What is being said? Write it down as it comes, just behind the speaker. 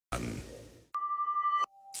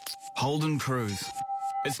Holden Cruise.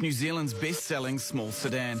 It's New Zealand's best-selling small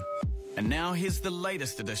sedan. And now here's the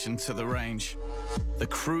latest addition to the range, the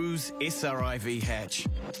Cruise SRIV hatch.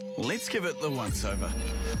 Let's give it the once-over.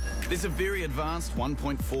 There's a very advanced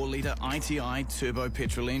 1.4-litre ITI turbo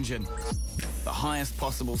petrol engine, the highest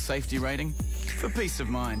possible safety rating for peace of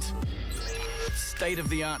mind.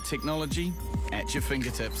 State-of-the-art technology at your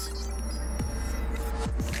fingertips.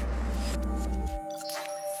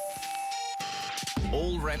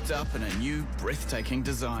 All wrapped up in a new, breathtaking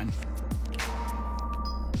design.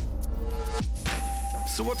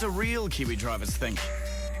 So what do real Kiwi drivers think?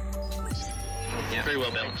 Yeah, very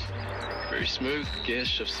well balanced. Very smooth. Gear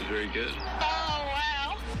shifts are very good. Oh,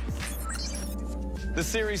 wow. The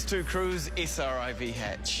Series 2 Cruise SRIV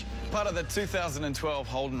hatch. Part of the 2012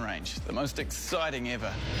 Holden range. The most exciting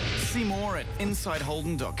ever. See more at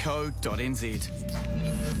insideholden.co.nz.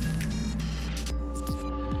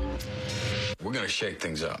 We're gonna shake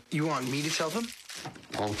things up. You want me to tell them?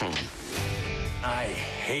 All the time. I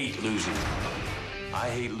hate losing.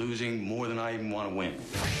 I hate losing more than I even want to win.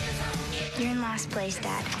 You're in last place,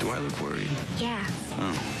 Dad. Do I look worried? Yeah.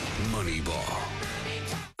 Oh. Moneyball.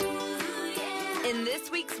 In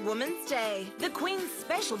this week's Women's Day, the Queen's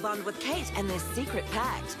special bond with Kate and their secret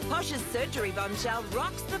pact. Posh's surgery bombshell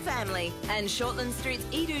rocks the family. And Shortland Street's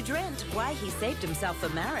Edu dreamt why he saved himself for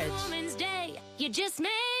marriage. Women's Day, you just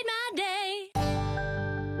made my day.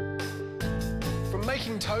 From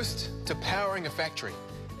making toast to powering a factory,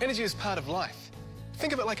 energy is part of life.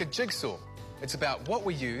 Think of it like a jigsaw. It's about what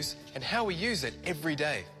we use and how we use it every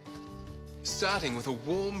day. Starting with a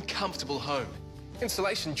warm, comfortable home.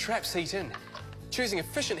 Insulation traps heat in. Choosing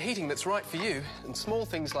efficient heating that's right for you, and small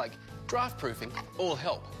things like draft proofing all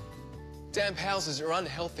help. Damp houses are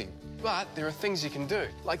unhealthy, but there are things you can do,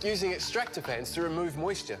 like using extractor fans to remove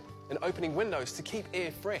moisture and opening windows to keep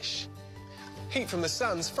air fresh. Heat from the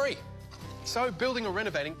sun's free. So building or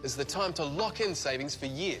renovating is the time to lock in savings for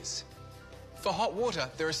years. For hot water,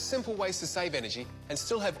 there are simple ways to save energy and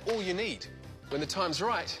still have all you need. When the time's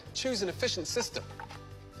right, choose an efficient system.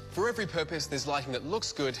 For every purpose, there's lighting that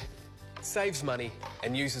looks good, saves money,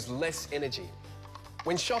 and uses less energy.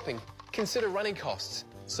 When shopping, consider running costs,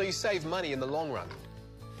 so you save money in the long run.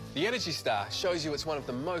 The Energy Star shows you it's one of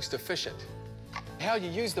the most efficient. How you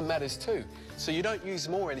use them matters too, so you don't use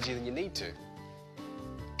more energy than you need to.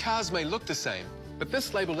 Cars may look the same, but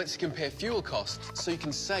this label lets you compare fuel costs so you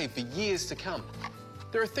can save for years to come.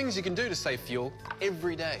 There are things you can do to save fuel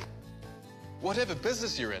every day. Whatever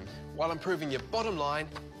business you're in, while improving your bottom line,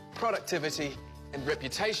 productivity, and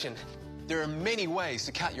reputation, there are many ways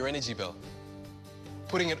to cut your energy bill.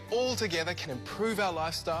 Putting it all together can improve our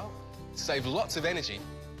lifestyle, save lots of energy,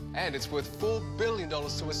 and it's worth $4 billion to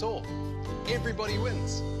us all. Everybody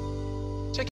wins.